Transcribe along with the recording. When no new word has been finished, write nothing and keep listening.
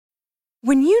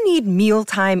When you need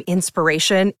mealtime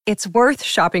inspiration, it's worth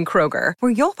shopping Kroger,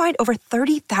 where you'll find over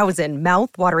 30,000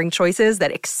 mouth-watering choices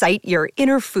that excite your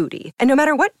inner foodie. And no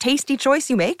matter what tasty choice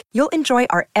you make, you'll enjoy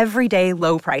our everyday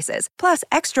low prices, plus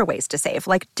extra ways to save,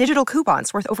 like digital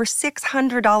coupons worth over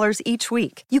 $600 each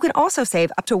week. You can also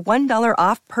save up to $1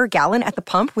 off per gallon at the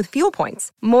pump with fuel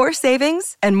points. More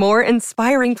savings and more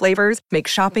inspiring flavors make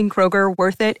shopping Kroger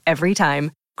worth it every time.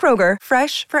 Kroger,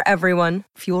 fresh for everyone.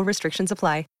 Fuel restrictions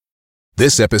apply.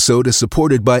 This episode is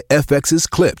supported by FX's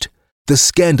Clipped, the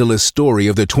scandalous story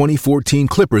of the 2014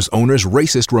 Clippers owner's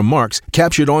racist remarks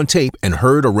captured on tape and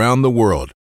heard around the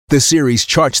world. The series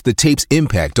charts the tape's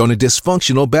impact on a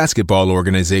dysfunctional basketball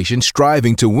organization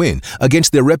striving to win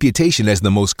against their reputation as the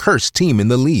most cursed team in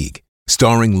the league.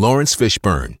 Starring Lawrence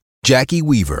Fishburne, Jackie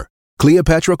Weaver,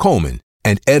 Cleopatra Coleman,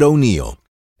 and Ed O'Neill.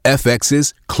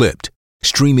 FX's Clipped,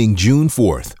 streaming June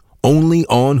 4th, only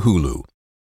on Hulu.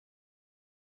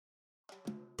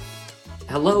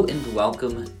 Hello and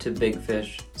welcome to Big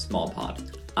Fish, Small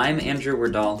Pod. I'm Andrew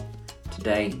Werdal.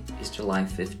 Today is July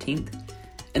 15th,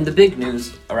 and the big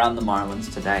news around the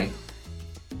Marlins today,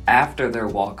 after their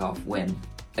walk-off win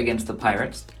against the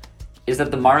Pirates, is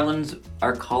that the Marlins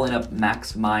are calling up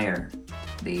Max Meyer,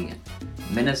 the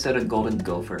Minnesota Golden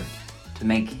Gopher, to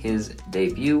make his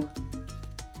debut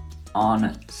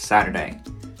on Saturday.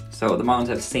 So the Marlins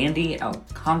have Sandy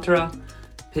Alcantara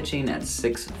pitching at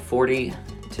 6:40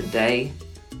 today,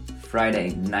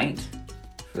 Friday night,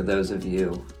 for those of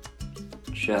you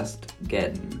just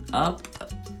getting up,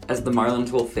 as the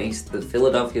Marlins will face the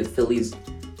Philadelphia Phillies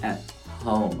at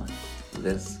home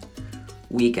this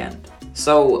weekend.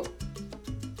 So,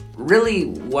 really,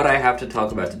 what I have to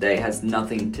talk about today has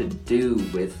nothing to do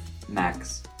with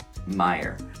Max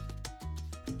Meyer.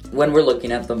 When we're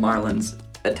looking at the Marlins'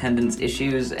 attendance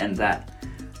issues and that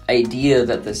idea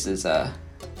that this is a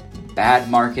bad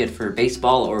market for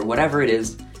baseball or whatever it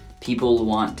is people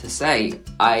want to say,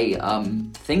 I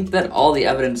think that all the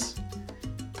evidence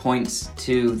points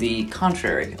to the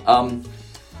contrary.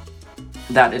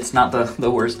 That it's not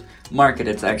the worst market,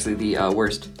 it's actually the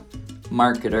worst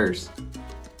marketers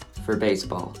for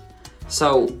baseball.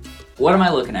 So what am I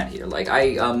looking at here? Like,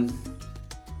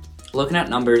 looking at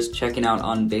numbers, checking out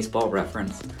on Baseball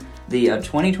Reference, the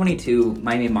 2022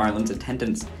 Miami Marlins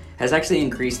attendance has actually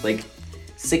increased like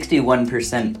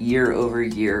 61% year over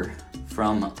year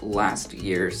from last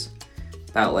year's,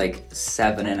 about like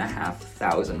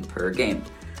 7,500 per game.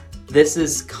 This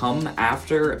has come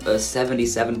after a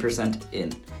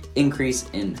 77% increase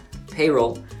in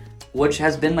payroll, which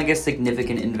has been like a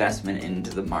significant investment into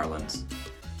the Marlins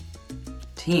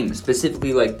team,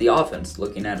 specifically like the offense,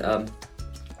 looking at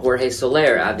Jorge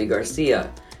Soler, Avi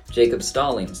Garcia, Jacob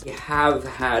Stallings. We have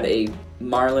had a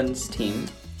Marlins team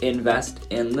invest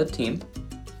in the team,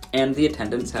 and the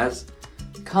attendance has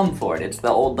come for it. It's the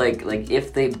old, like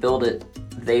if they build it,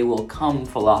 they will come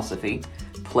philosophy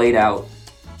played out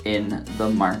in the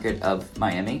market of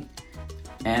Miami,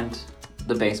 and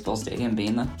the baseball stadium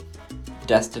being the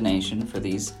destination for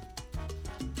these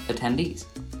attendees.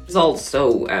 It's all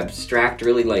so abstract,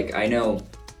 really. Like, I know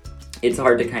it's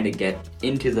hard to kind of get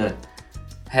into the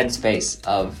headspace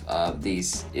of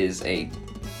these is a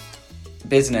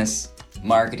business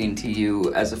marketing to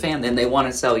you as a fan, and they want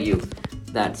to sell you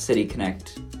that City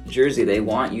Connect jersey. They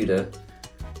want you to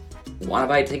want to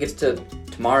buy tickets to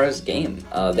tomorrow's game.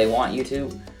 They want you to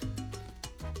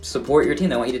support your team.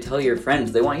 They want you to tell your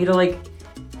friends. They want you to, like,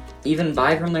 even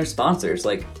buy from their sponsors.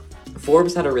 Like,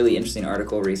 Forbes had a really interesting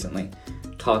article recently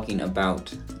talking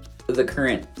about the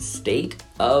current state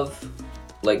of,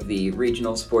 like, the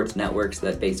regional sports networks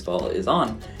that baseball is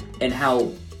on, and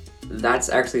how that's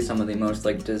actually some of the most,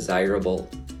 like, desirable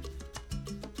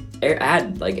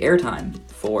airtime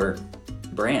for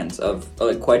brands of,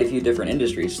 like, quite a few different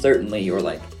industries. Certainly your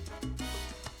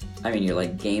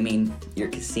gaming, your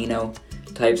casino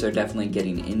types are definitely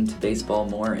getting into baseball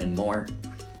more and more.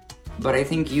 But I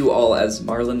think you all, as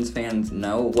Marlins fans,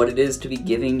 know what it is to be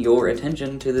giving your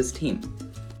attention to this team.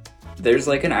 There's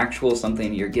like an actual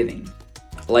something you're giving.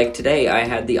 Like today, I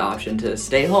had the option to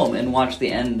stay home and watch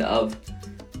the end of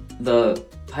the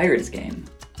Pirates game,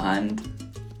 and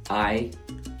I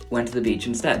went to the beach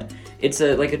instead. It's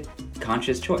a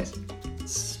conscious choice,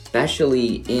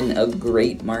 especially in a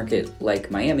great market like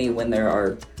Miami, when there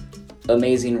are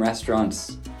amazing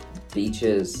restaurants,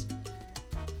 beaches,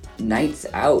 nights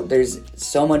out. There's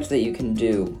so much that you can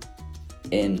do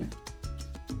in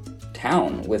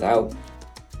town without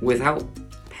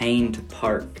paying to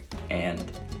park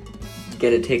and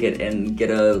get a ticket and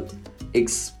get a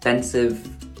expensive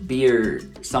beer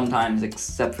sometimes,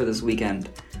 except for this weekend.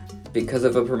 because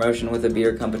of a promotion with a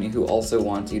beer company who also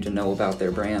wants you to know about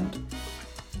their brand.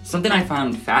 Something I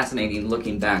found fascinating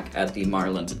looking back at the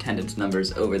Marlins attendance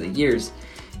numbers over the years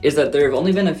is that there have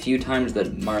only been a few times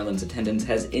that Marlins attendance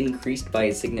has increased by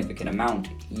a significant amount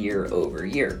year over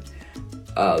year.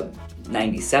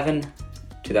 97,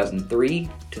 2003,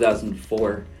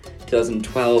 2004,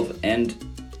 2012, and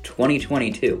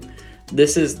 2022.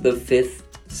 This is the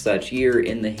fifth such year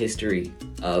in the history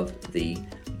of the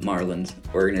Marlins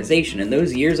organization, and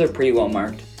those years are pretty well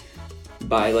marked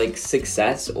by like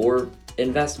success or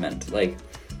investment. Like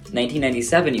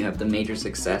 1997, you have the major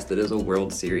success that is a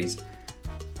World Series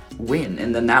win,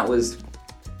 and then that was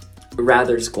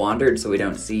rather squandered, so we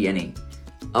don't see any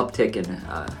uptick in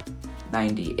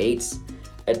 98's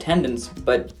attendance.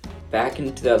 But back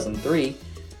in 2003,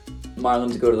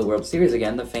 Marlins go to the World Series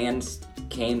again. The fans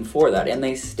came for that, and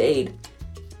they stayed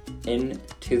in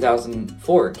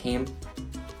 2004. Came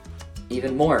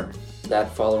even more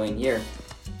that following year,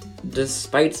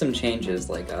 despite some changes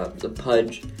like the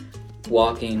Pudge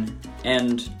walking,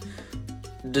 and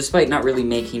despite not really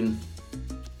making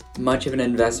much of an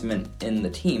investment in the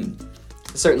team.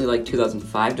 Certainly like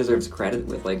 2005 deserves credit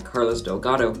with like Carlos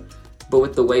Delgado, but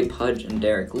with the way Pudge and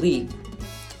Derek Lee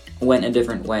went a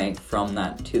different way from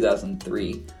that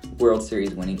 2003 World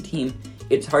Series winning team,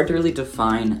 it's hard to really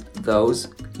define those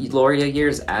Loria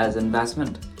years as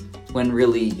investment when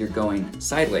really you're going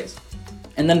sideways.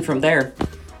 And then from there,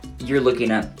 you're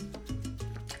looking at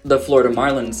the Florida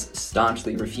Marlins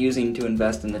staunchly refusing to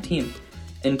invest in the team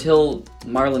until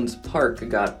Marlins Park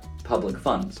got public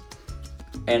funds.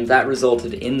 And that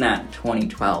resulted in that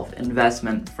 2012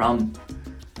 investment from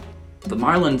the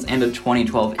Marlins and a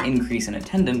 2012 increase in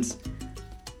attendance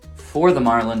for the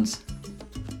Marlins.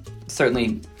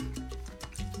 Certainly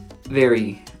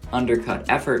very undercut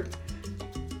effort.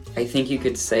 I think you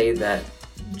could say that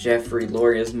Jeffrey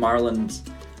Loria's Marlins,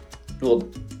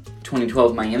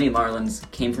 2012 Miami Marlins,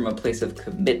 came from a place of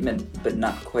commitment, but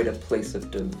not quite a place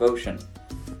of devotion.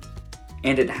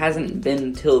 And it hasn't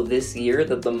been till this year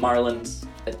that the Marlins'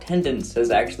 attendance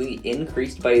has actually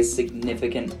increased by a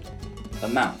significant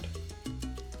amount.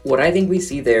 What I think we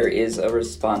see there is a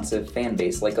responsive fan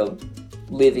base, like a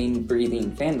living,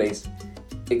 breathing fan base,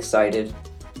 excited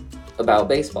about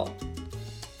baseball.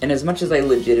 And as much as I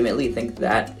legitimately think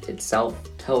that itself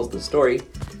tells the story,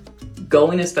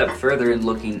 going a step further and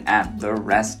looking at the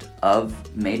rest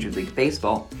of Major League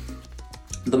Baseball,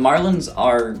 the Marlins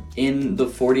are in the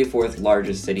 44th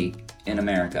largest city in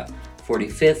America.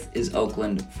 45th is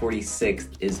Oakland,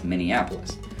 46th is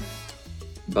Minneapolis.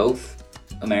 Both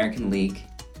American League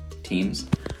teams,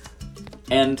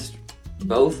 and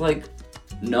both like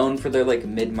known for their like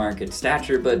mid-market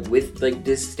stature, but with like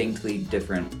distinctly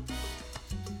different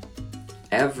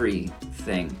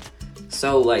everything.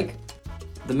 So like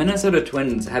the Minnesota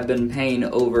Twins have been paying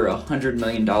over $100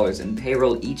 million in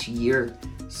payroll each year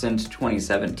since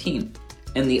 2017,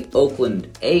 and the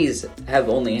Oakland A's have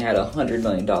only had a $100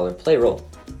 million payroll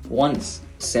once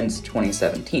since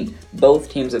 2017. Both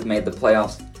teams have made the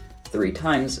playoffs 3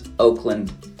 times.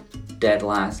 Oakland dead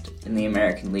last in the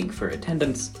American League for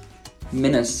attendance.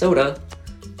 Minnesota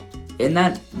in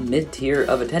that mid-tier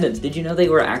of attendance. Did you know they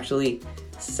were actually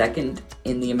second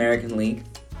in the American League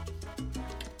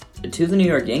to the New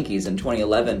York Yankees in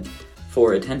 2011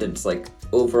 for attendance, like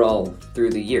overall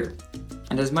through the year?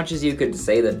 And as much as you could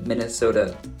say that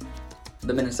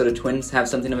the Minnesota Twins have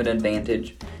something of an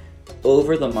advantage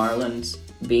over the Marlins,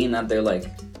 being that they're like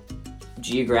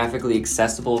geographically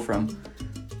accessible from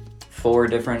 4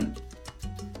 different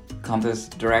compass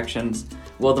directions,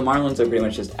 well, the Marlins are pretty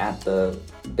much just at the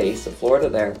base of Florida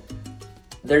there.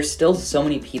 There's still so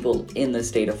many people in the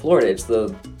state of Florida. It's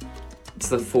the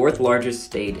 4th largest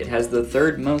state. It has the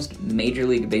 3rd most Major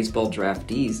League Baseball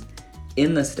draftees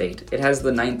in the state. It has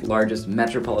the 9th largest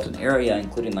metropolitan area,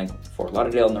 including like Fort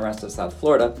Lauderdale and the rest of South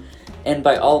Florida, and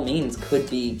by all means could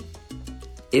be,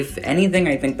 if anything,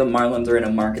 I think the Marlins are in a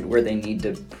market where they need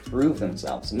to prove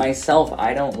themselves. Myself,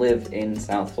 I don't live in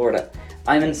South Florida.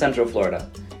 I'm in Central Florida.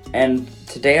 And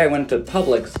today I went to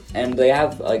Publix, and they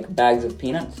have like bags of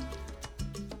peanuts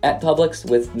at Publix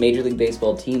with Major League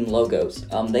Baseball team logos.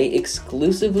 They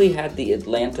exclusively had the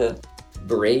Atlanta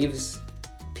Braves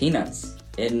peanuts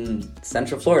in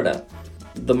Central Florida.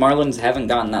 The Marlins haven't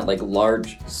gotten that like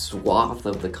large swath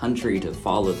of the country to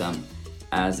follow them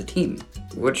as a team,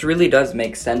 which really does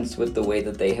make sense with the way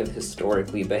that they have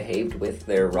historically behaved with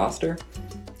their roster.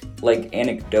 Like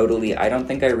anecdotally, I don't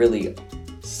think I really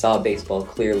saw baseball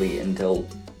clearly until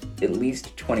at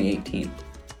least 2018,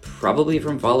 probably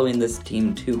from following this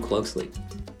team too closely.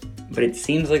 But it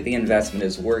seems like the investment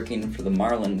is working for the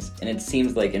Marlins, and it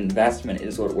seems like investment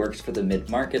is what works for the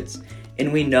mid-markets,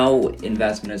 and we know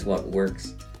investment is what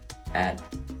works at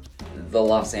the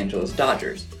Los Angeles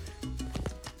Dodgers,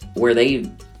 where they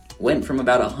went from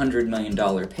about $100 million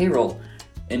payroll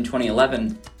in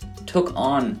 2011, took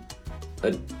on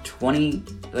a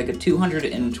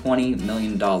 $220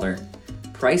 million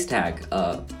price tag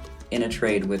in a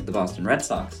trade with the Boston Red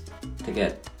Sox to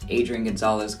get Adrian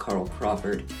Gonzalez, Carl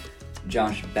Crawford,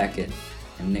 Josh Beckett,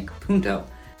 and Nick Punto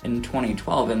in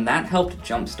 2012, and that helped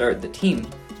jumpstart the team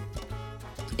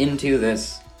into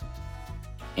this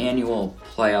annual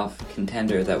playoff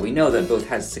contender that we know that both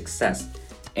has success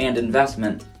and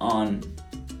investment on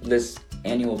this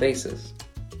annual basis.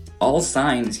 All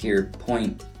signs here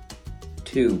point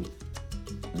to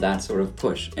that sort of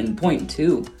push, and point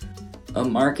to a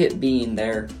market being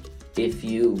there if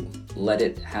you let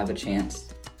it have a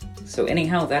chance. So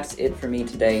anyhow, that's it for me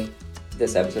today.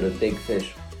 This episode of Big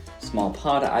Fish, Small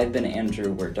Pod. I've been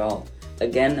Andrew Werdahl.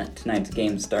 Again, tonight's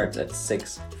game starts at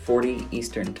 6:40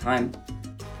 Eastern Time.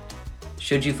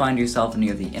 Should you find yourself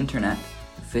near the internet,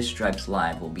 Fish Stripes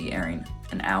Live will be airing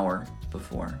an hour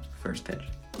before first pitch.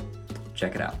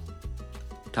 Check it out.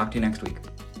 Talk to you next week.